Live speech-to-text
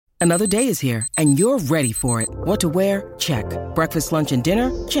Another day is here, and you're ready for it. What to wear? Check. Breakfast, lunch, and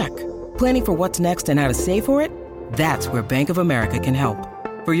dinner? Check. Planning for what's next and how to save for it? That's where Bank of America can help.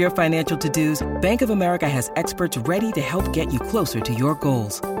 For your financial to-dos, Bank of America has experts ready to help get you closer to your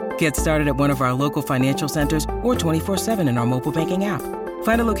goals. Get started at one of our local financial centers or 24/7 in our mobile banking app.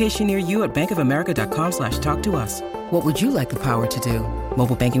 Find a location near you at bankofamerica.com/talktous. What would you like the power to do?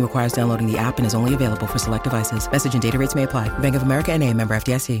 Mobile banking requires downloading the app and is only available for select devices. Message and data rates may apply. Bank of America N.A., member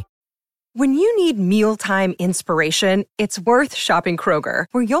FDIC. When you need mealtime inspiration, it's worth shopping Kroger,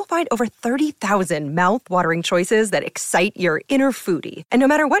 where you'll find over 30,000 mouth-watering choices that excite your inner foodie. And no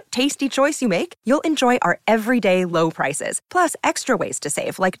matter what tasty choice you make, you'll enjoy our everyday low prices, plus extra ways to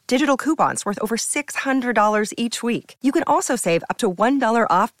save, like digital coupons worth over $600 each week. You can also save up to $1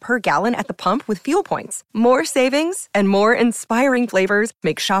 off per gallon at the pump with fuel points. More savings and more inspiring flavors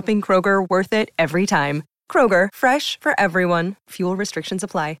make shopping Kroger worth it every time. Kroger, fresh for everyone. Fuel restrictions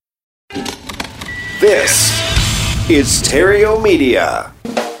apply. This is Stereo Media.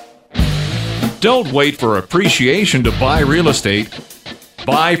 Don't wait for appreciation to buy real estate.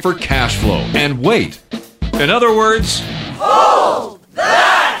 Buy for cash flow and wait. In other words, hold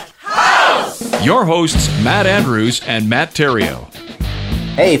that house! Your hosts, Matt Andrews and Matt Theriault.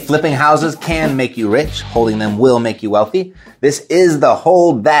 Hey, flipping houses can make you rich. Holding them will make you wealthy. This is the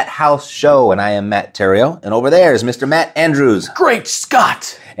Hold That House show, and I am Matt Theriault, and over there is Mr. Matt Andrews. Great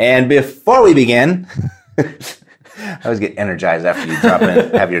Scott! And before we begin, I always get energized after you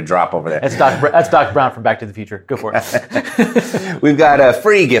have your drop over there. That's Doc Brown from Back to the Future. Go for it. We've got a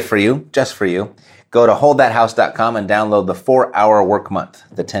free gift for you, just for you. Go to holdthathouse.com and download the 4-Hour Work Month,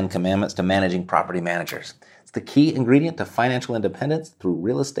 the 10 Commandments to Managing Property Managers. It's the key ingredient to financial independence through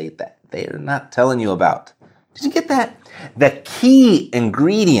real estate that they're not telling you about. Did you get that? The key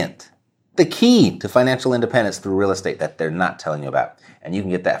ingredient, the key to financial independence through real estate that they're not telling you about. And you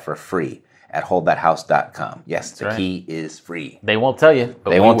can get that for free at holdthathouse.com. Yes, the key is free. They won't tell you. But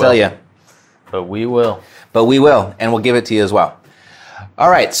they won't tell you. But we will. But we will, and we'll give it to you as well.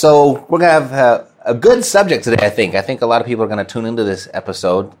 All right, so we're going to have a good subject today, I think. I think a lot of people are going to tune into this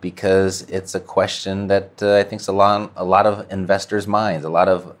episode because it's a question that I think is a lot of investors' minds, a lot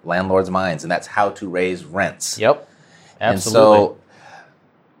of landlords' minds, and that's how to raise rents. Yep, absolutely. And so,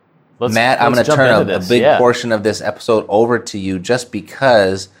 Matt, I'm going to turn a big portion of this episode over to you just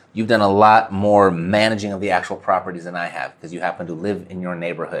because you've done a lot more managing of the actual properties than I have because you happen to live in your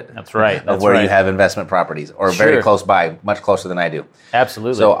neighborhood. That's right. Of where you have investment properties or very close by, much closer than I do.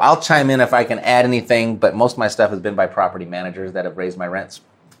 Absolutely. So I'll chime in if I can add anything, but most of my stuff has been by property managers that have raised my rents.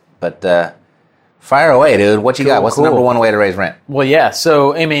 But fire away, dude. What you got? What's the number one way to raise rent? Well, yeah.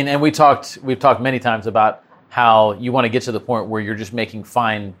 So, I mean, and we've talked many times about how you want to get to the point where you're just making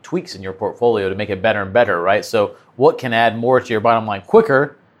fine tweaks in your portfolio to make it better and better, right? So what can add more to your bottom line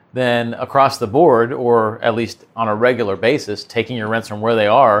quicker than across the board, or at least on a regular basis, taking your rents from where they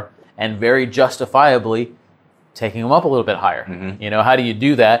are and very justifiably taking them up a little bit higher? Mm-hmm. You know, how do you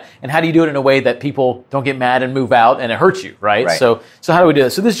do that? And how do you do it in a way that people don't get mad and move out and it hurts you, right? So how do we do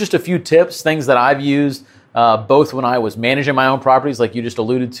this? So this is just a few tips, things that I've used both when I was managing my own properties, like you just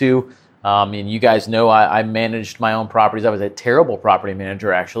alluded to. And you guys know I managed my own properties. I was a terrible property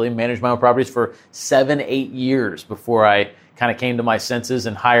manager, actually. Managed my own properties for 7-8 years before I kind of came to my senses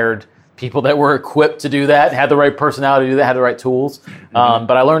and hired people that were equipped to do that, had the right personality to do that, had the right tools. Mm-hmm.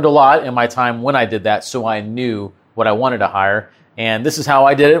 But I learned a lot in my time when I did that, so I knew what I wanted to hire. And this is how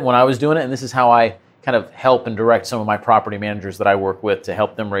I did it when I was doing it, and this is how I kind of help and direct some of my property managers that I work with to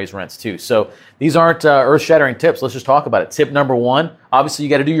help them raise rents too. So these aren't earth-shattering tips. Let's just talk about it. Tip number one, obviously you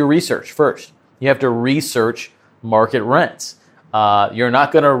got to do your research first. You have to research market rents. You're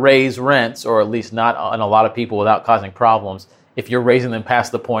not going to raise rents, or at least not on a lot of people, without causing problems if you're raising them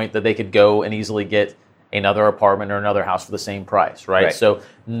past the point that they could go and easily get another apartment or another house for the same price, right? So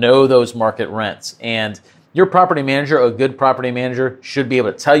know those market rents. And your property manager, a good property manager, should be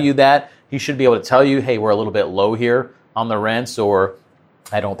able to tell you that. He should be able to tell you, hey, we're a little bit low here on the rents, or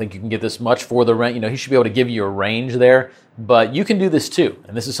I don't think you can get this much for the rent. You know, he should be able to give you a range there. But you can do this too.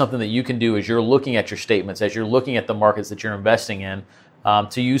 And this is something that you can do as you're looking at your statements, as you're looking at the markets that you're investing in,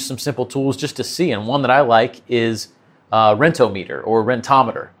 to use some simple tools just to see. And one that I like is Rentometer or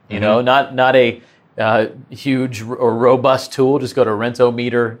Rentometer. You know, not a huge or robust tool. Just go to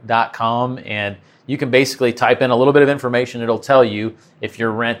rentometer.com and you can basically type in a little bit of information. It'll tell you if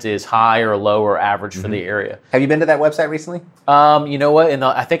your rent is high or low or average for the area. Have you been to that website recently? You know what?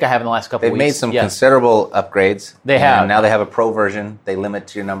 I think I have in the last couple of weeks. They've made some considerable upgrades. They have. Now they have a pro version. They limit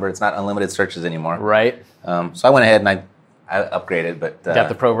to your number. It's not unlimited searches anymore. Right. So I went ahead and I upgraded, but got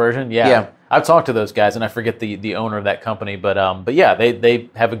the pro version. Yeah. I've talked to those guys, and I forget the owner of that company, but yeah, they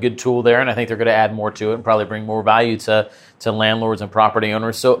have a good tool there, and I think they're going to add more to it and probably bring more value to landlords and property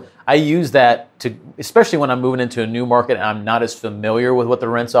owners. So I use that to, especially when I'm moving into a new market and I'm not as familiar with what the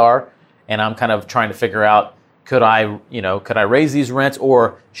rents are, and I'm kind of trying to figure out, could I raise these rents,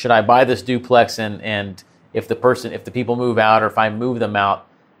 or should I buy this duplex and if the people move out, or if I move them out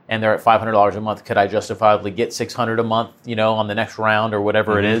and they're at $500 a month, could I justifiably get $600 a month, on the next round or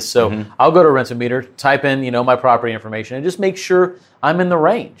whatever it is? So I'll go to Rent-A-Meter, type in, my property information, and just make sure I'm in the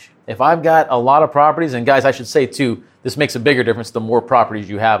range. If I've got a lot of properties, and guys, I should say too, this makes a bigger difference the more properties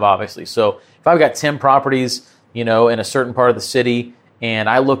you have, obviously. So if I've got 10 properties, in a certain part of the city, and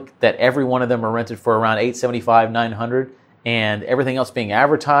I look that every one of them are rented for around $875, $900, and everything else being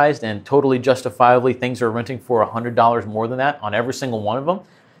advertised and totally justifiably things are renting for $100 more than that on every single one of them,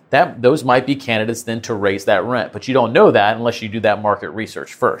 those might be candidates then to raise that rent. But you don't know that unless you do that market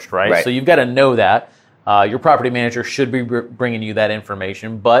research first, right? So you've got to know that. Your property manager should be bringing you that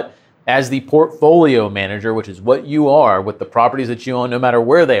information. But as the portfolio manager, which is what you are with the properties that you own, no matter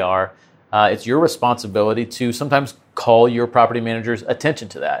where they are, it's your responsibility to sometimes call your property manager's attention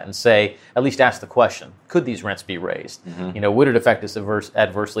to that and say, at least ask the question, could these rents be raised? Would it affect us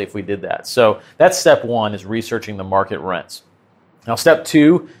adversely if we did that? So that's step one, is researching the market rents. Now, step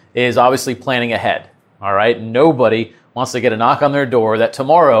two is obviously planning ahead, all right? Nobody wants to get a knock on their door that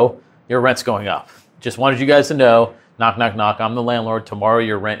tomorrow your rent's going up. Just wanted you guys to know, knock, knock, knock, I'm the landlord, tomorrow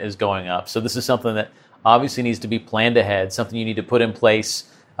your rent is going up. So this is something that obviously needs to be planned ahead, something you need to put in place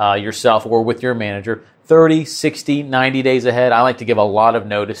yourself or with your manager 30, 60, 90 days ahead. I like to give a lot of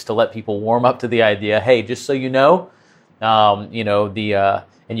notice to let people warm up to the idea, hey, just so you know, and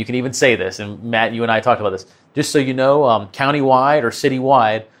you can even say this, and Matt, you and I talked about this, just so you know, countywide or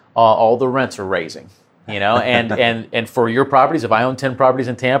citywide, all the rents are raising, and for your properties, if I own 10 properties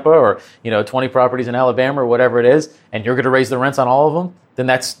in Tampa or, 20 properties in Alabama or whatever it is, and you're going to raise the rents on all of them, then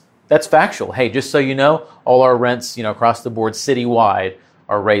that's factual. Hey, just so you know, all our rents, across the board citywide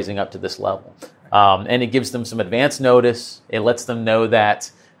are raising up to this level. And it gives them some advance notice. It lets them know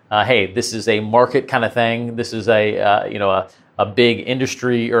that, hey, this is a market kind of thing. This is a big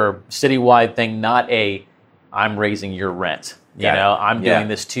industry or citywide thing, not a I'm raising your rent. I'm doing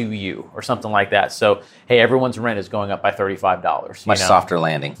this to you or something like that. So, hey, everyone's rent is going up by $35. Much softer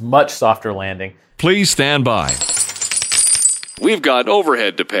landing. Much softer landing. Please stand by. We've got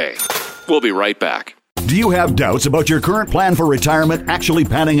overhead to pay. We'll be right back. Do you have doubts about your current plan for retirement actually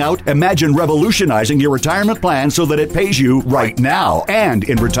panning out? Imagine revolutionizing your retirement plan so that it pays you right now and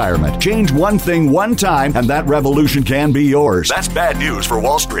in retirement. Change one thing one time and that revolution can be yours. That's bad news for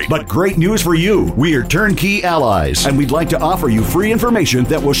Wall Street, but great news for you. We are Turnkey Allies, and we'd like to offer you free information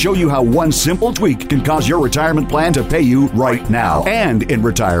that will show you how one simple tweak can cause your retirement plan to pay you right now and in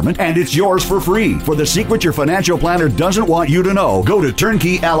retirement, and it's yours for free. For the secret your financial planner doesn't want you to know, go to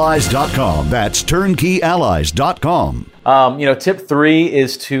turnkeyallies.com. That's turnkeyallies.com. Tip 3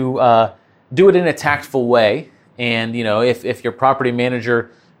 is to do it in a tactful way. And, if your property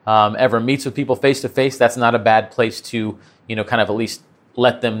manager ever meets with people face to face, that's not a bad place to, kind of at least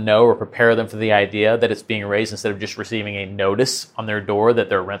let them know or prepare them for the idea that it's being raised instead of just receiving a notice on their door that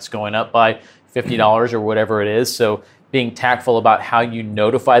their rent's going up by $50 or whatever it is. So being tactful about how you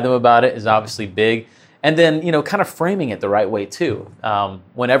notify them about it is obviously big. And then, kind of framing it the right way too.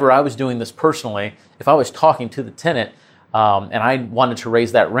 Whenever I was doing this personally, if I was talking to the tenant and I wanted to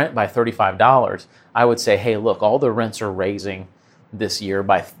raise that rent by $35, I would say, hey, look, all the rents are raising this year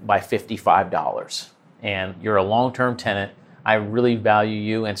by $55. And you're a long-term tenant. I really value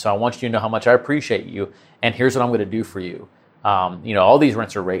you. And so I want you to know how much I appreciate you. And here's what I'm going to do for you. All these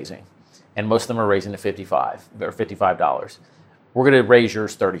rents are raising. And most of them are raising to $55. We're going to raise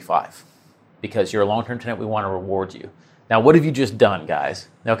yours $35. Because you're a long-term tenant, we want to reward you. Now, what have you just done, guys?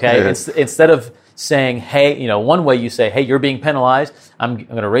 Okay, instead of saying, hey, one way you say, hey, you're being penalized, I'm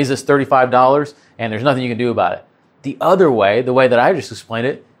going to raise this $35, and there's nothing you can do about it. The other way, the way that I just explained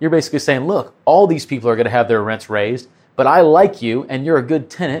it, you're basically saying, look, all these people are going to have their rents raised, but I like you, and you're a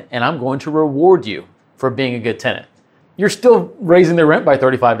good tenant, and I'm going to reward you for being a good tenant. You're still raising their rent by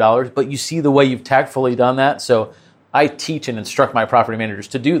 $35, but you see the way you've tactfully done that. So I teach and instruct my property managers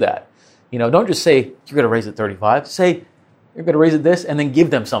to do that. Don't just say, you're going to raise it 35. Say, you're going to raise it this, and then give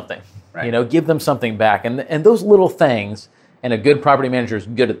them something. Right. Give them something back. And those little things, and a good property manager is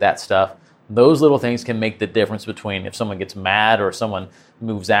good at that stuff, those little things can make the difference between if someone gets mad or someone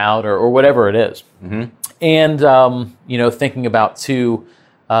moves out or whatever it is. Mm-hmm. And, thinking about, too,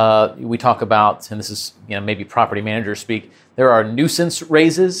 we talk about, and this is, maybe property managers speak, there are nuisance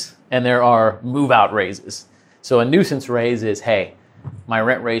raises and there are move-out raises. So a nuisance raise is, hey, my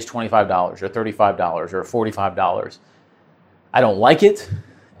rent raised $25 or $35 or $45. I don't like it.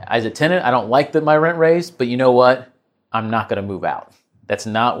 As a tenant, I don't like that my rent raised, but you know what? I'm not going to move out. That's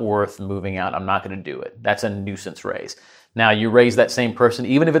not worth moving out. I'm not going to do it. That's a nuisance raise. Now, you raise that same person,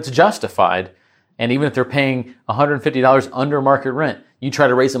 even if it's justified, and even if they're paying $150 under market rent, you try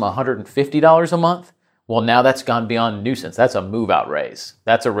to raise them $150 a month, well, now that's gone beyond nuisance. That's a move-out raise.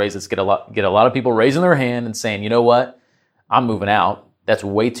 That's a raise that's get a lot of people raising their hand and saying, you know what? I'm moving out. That's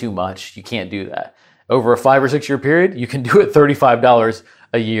way too much. You can't do that. Over a 5 or 6 year period, you can do it $35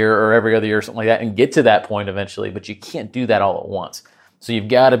 a year or every other year or something like that and get to that point eventually, but you can't do that all at once. So you've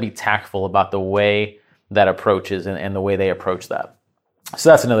got to be tactful about the way that approaches and the way they approach that. So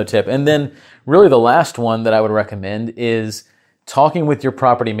that's another tip. And then really the last one that I would recommend is talking with your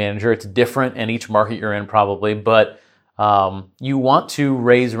property manager. It's different in each market you're in probably, but you want to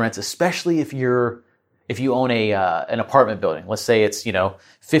raise rents, especially if you own an apartment building. Let's say it's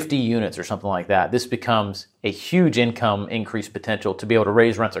 50 units or something like that. This becomes a huge income increase potential to be able to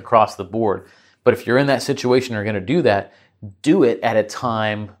raise rents across the board. But if you're in that situation and are going to do that, do it at a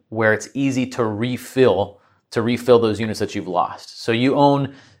time where it's easy to refill those units that you've lost. So you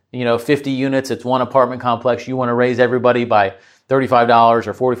own 50 units, it's one apartment complex, you want to raise everybody by $35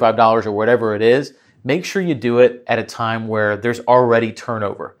 or $45 or whatever it is. Make sure you do it at a time where there's already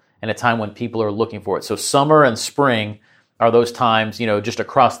turnover and a time when people are looking for it. So summer and spring are those times, just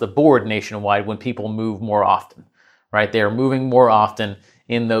across the board nationwide when people move more often, right? They are moving more often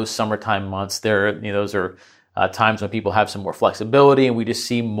in those summertime months. Those are times when people have some more flexibility, and we just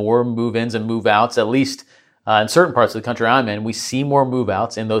see more move-ins and move-outs. At least in certain parts of the country I'm in, we see more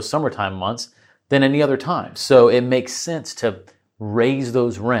move-outs in those summertime months than any other time. So it makes sense to raise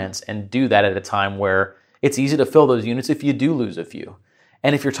those rents and do that at a time where it's easy to fill those units if you do lose a few.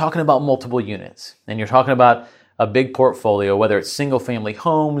 And if you're talking about multiple units and you're talking about a big portfolio, whether it's single-family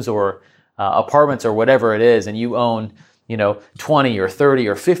homes or apartments or whatever it is, and you own 20 or 30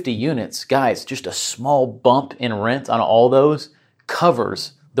 or 50 units, guys, just a small bump in rent on all those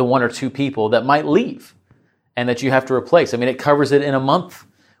covers the one or two people that might leave and that you have to replace. I mean, it covers it in a month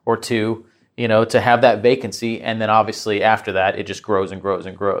or two, to have that vacancy. And then obviously after that, it just grows and grows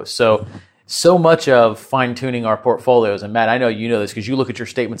and grows. So much of fine-tuning our portfolios, and Matt, I know you know this because you look at your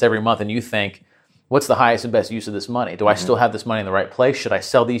statements every month and you think, what's the highest and best use of this money? Do I still have this money in the right place? Should I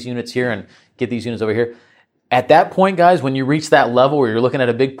sell these units here and get these units over here? At that point, guys, when you reach that level where you're looking at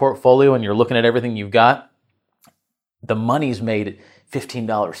a big portfolio and you're looking at everything you've got, the money's made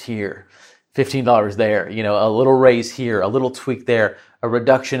 $15 here, $15 there, a little raise here, a little tweak there, a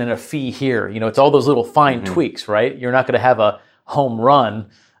reduction in a fee here. It's all those little fine tweaks, right? You're not going to have a home run.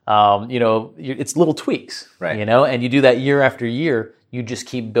 It's little tweaks, right? And you do that year after year. You just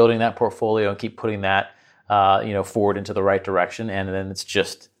keep building that portfolio and keep putting that, forward into the right direction. And then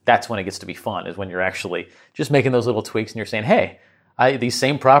that's when it gets to be fun, is when you're actually just making those little tweaks and you're saying, hey, these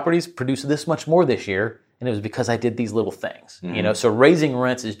same properties produced this much more this year, and it was because I did these little things. So raising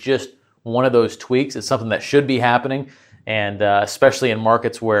rents is just one of those tweaks. It's something that should be happening, and especially in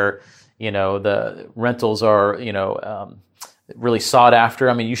markets where the rentals are really sought after.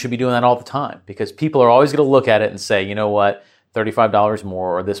 I mean, you should be doing that all the time because people are always going to look at it and say, you know what, $35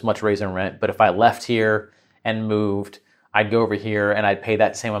 more or this much raise in rent. But if I left here and moved, I'd go over here and I'd pay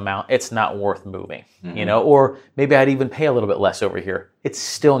that same amount. It's not worth moving, or maybe I'd even pay a little bit less over here. It's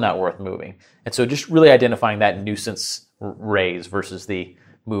still not worth moving. And so just really identifying that nuisance raise versus the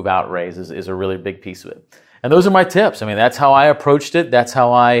move out raise is a really big piece of it. And those are my tips. I mean, that's how I approached it. That's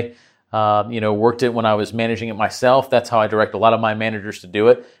how I worked it when I was managing it myself. That's how I direct a lot of my managers to do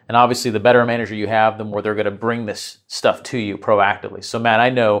it. And obviously, the better a manager you have, the more they're going to bring this stuff to you proactively. So, Matt, I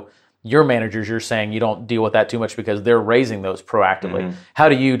know your managers, you're saying you don't deal with that too much because they're raising those proactively. How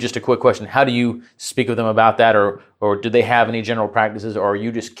do you, just a quick question, how do you speak with them about that? Or do they have any general practices? Or are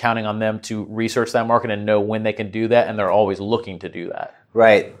you just counting on them to research that market and know when they can do that? And they're always looking to do that.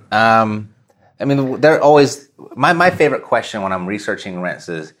 Right. They're always, my favorite question when I'm researching rents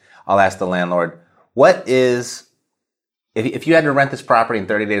is, I'll ask the landlord, what is, if you had to rent this property in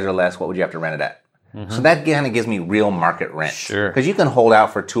 30 days or less, what would you have to rent it at? So that kind of gives me real market rent. Sure. Because you can hold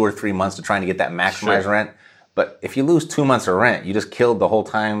out for 2 or 3 months to trying to get that maximized rent. But if you lose 2 months of rent, you just killed the whole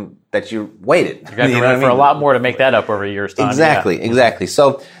time that you waited. You're going to rent for a lot more to make that up over a year's time. Exactly.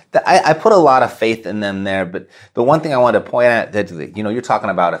 So I put a lot of faith in them there. But the one thing I wanted to point out that, you're talking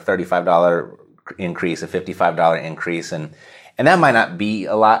about a $35 increase, a $55 increase, and that might not be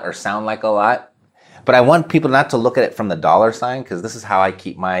a lot or sound like a lot. But I want people not to look at it from the dollar sign, because this is how I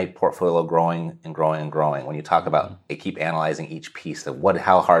keep my portfolio growing and growing and growing. When you talk about, I keep analyzing each piece of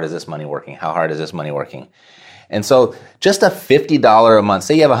how hard is this money working? How hard is this money working? And so just a $50 a month,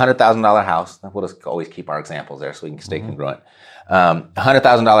 say you have a $100,000 house, we'll just always keep our examples there so we can stay congruent.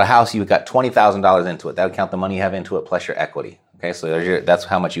 $100,000 house, you've got $20,000 into it. That would count the money you have into it plus your equity. Okay, so that's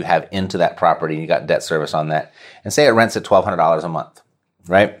how much you have into that property. You got debt service on that. And say it rents at $1,200 a month,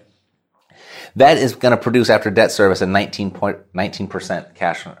 right? That is going to produce after debt service a 19%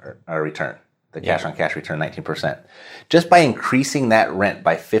 cash return. The cash on cash return, 19%. Just by increasing that rent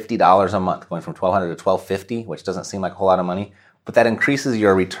by $50 a month, going from $1,200 to $1,250, which doesn't seem like a whole lot of money, but that increases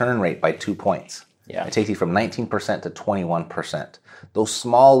your return rate by 2 points. Yeah. It takes you from 19% to 21%. Those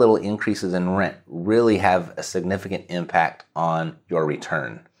small little increases in rent really have a significant impact on your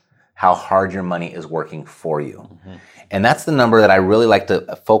return, how hard your money is working for you. Mm-hmm. And that's the number that I really like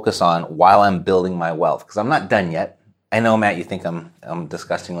to focus on while I'm building my wealth, because I'm not done yet. I know, Matt, you think I'm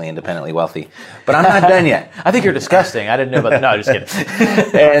disgustingly independently wealthy, but I'm not done yet. I think you're disgusting. I didn't know about that. No, just kidding.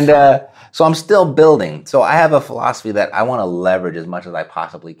 And so I'm still building. So I have a philosophy that I want to leverage as much as I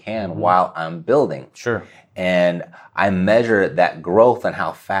possibly can while I'm building. Sure. And I measure that growth and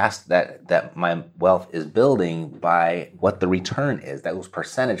how fast that my wealth is building by what the return is, those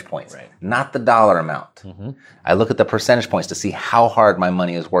percentage points, right, not the dollar amount. Mm-hmm. I look at the percentage points to see how hard my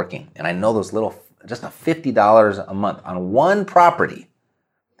money is working. And I know those little, just a $50 a month on one property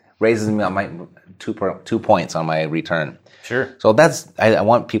raises me on my 2 points on my return. Sure. So I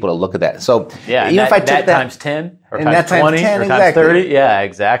want people to look at that. So yeah, even if I took that times 10 or and times 20 10, or times 30, yeah,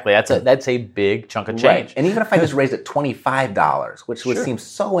 exactly. That's a big chunk of change. Right. And even if I just raised it $25, which would seem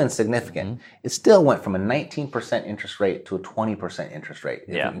so insignificant, it still went from a 19% interest rate to a 20% interest rate,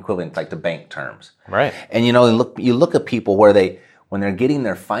 equivalent like to bank terms. Right. And you look at people when they're getting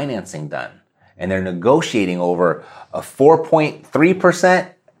their financing done and they're negotiating over a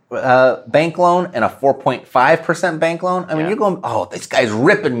 4.3% bank loan and a 4.5% bank loan. I mean, you're going, oh, this guy's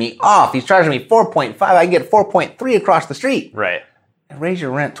ripping me off. He's charging me 4.5. I can get 4.3 across the street. Right. And raise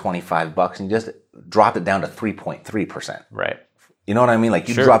your rent $25 and just drop it down to 3.3%. Right. You know what I mean? Like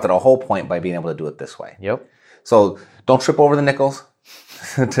you dropped it a whole point by being able to do it this way. Yep. So don't trip over the nickels.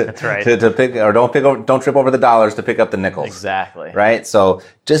 That's right. Don't trip over the dollars to pick up the nickels. Exactly. Right. So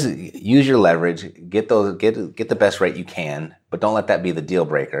just use your leverage. Get the best rate you can, but don't let that be the deal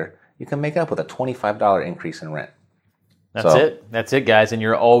breaker. You can make it up with a $25 increase in rent. That's it, guys. And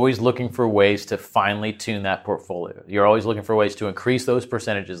you're always looking for ways to finely tune that portfolio. You're always looking for ways to increase those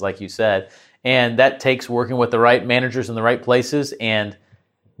percentages, like you said, and that takes working with the right managers in the right places and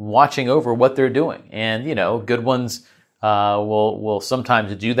watching over what they're doing. And good ones will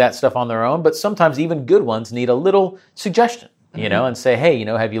sometimes do that stuff on their own, but sometimes even good ones need a little suggestion, and say, hey,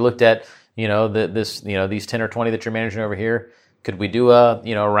 have you looked at, these 10 or 20 that you're managing over here? Could we do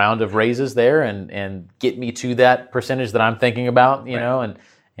a round of raises there and get me to that percentage that I'm thinking about, and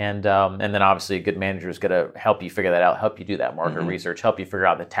then obviously a good manager is going to help you figure that out, help you do that market research, help you figure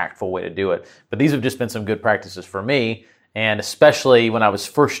out the tactful way to do it. But these have just been some good practices for me. And especially when I was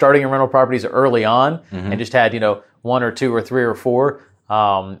first starting in rental properties early on and just had, 1 or 2 or 3 or 4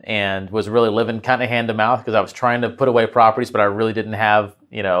 and was really living kind of hand to mouth because I was trying to put away properties, but I really didn't have,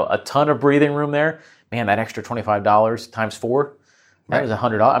 a ton of breathing room there. Man, that extra $25 times 4, that was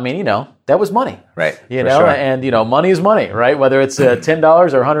 $100. I mean, that was money. Right. Sure. And, money is money, right? Whether it's $10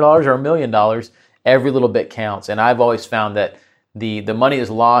 or $100 or $1 million, every little bit counts. And I've always found that the money is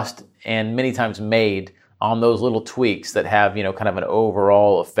lost and many times made on those little tweaks that have, kind of an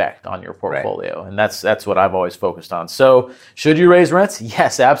overall effect on your portfolio. Right. And that's what I've always focused on. So should you raise rents?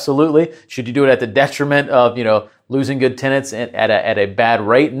 Yes, absolutely. Should you do it at the detriment of, losing good tenants at a bad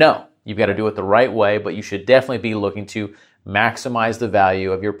rate? No. You've got to do it the right way, but you should definitely be looking to maximize the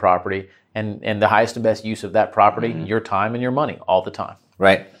value of your property and the highest and best use of that property, your time and your money all the time.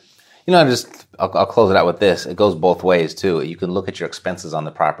 Right. I'll close it out with this. It goes both ways too. You can look at your expenses on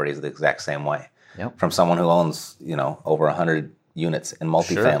the properties the exact same way. Yep. From someone who owns, over 100 units in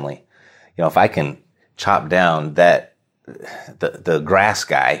multifamily. Sure. If I can chop down the grass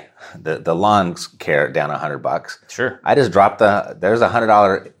guy, the lawn care down $100. Sure. I just dropped there's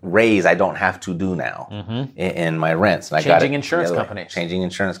 $100 raise I don't have to do now in my rents. And changing insurance companies. Changing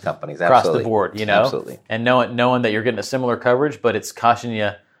insurance companies. Across the board, Absolutely. And knowing that you're getting a similar coverage, but it's costing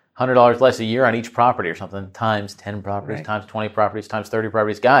you $100 less a year on each property or something, times 10 properties, times 20 properties, times 30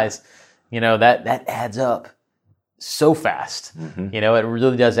 properties. Guys, that adds up so fast. It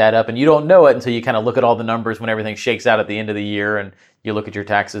really does add up. And you don't know it until you kind of look at all the numbers when everything shakes out at the end of the year and you look at your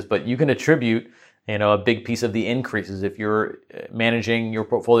taxes. But you can attribute, a big piece of the increases if you're managing your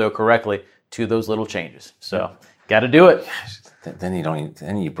portfolio correctly to those little changes. So got to do it. Then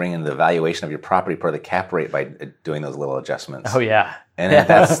you bring in the valuation of your property per the cap rate by doing those little adjustments. Oh yeah. And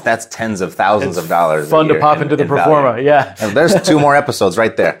that's tens of thousands of dollars. Fun to pop into the pro forma, yeah. And there's 2 more episodes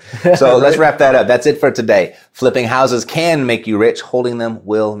right there. So let's wrap that up. That's it for today. Flipping houses can make you rich. Holding them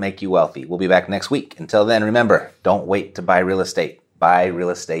will make you wealthy. We'll be back next week. Until then, remember, don't wait to buy real estate. Buy real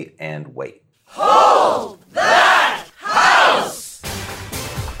estate and wait. Hold that house!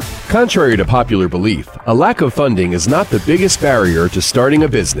 Contrary to popular belief, a lack of funding is not the biggest barrier to starting a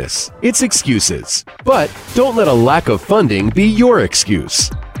business. It's excuses. But don't let a lack of funding be your excuse.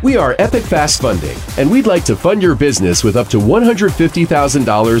 We are Epic Fast Funding, and we'd like to fund your business with up to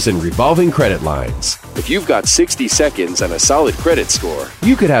 $150,000 in revolving credit lines. If you've got 60 seconds and a solid credit score,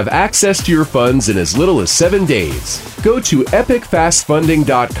 you could have access to your funds in as little as 7 days. Go to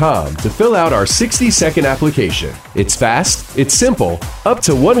epicfastfunding.com to fill out our 60-second application. It's fast, it's simple, up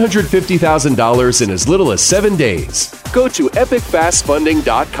to $150,000 in as little as 7 days. Go to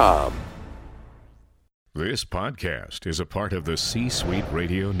epicfastfunding.com. This podcast is a part of the C-Suite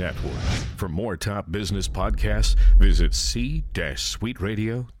Radio Network. For more top business podcasts, visit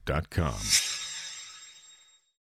c-suiteradio.com.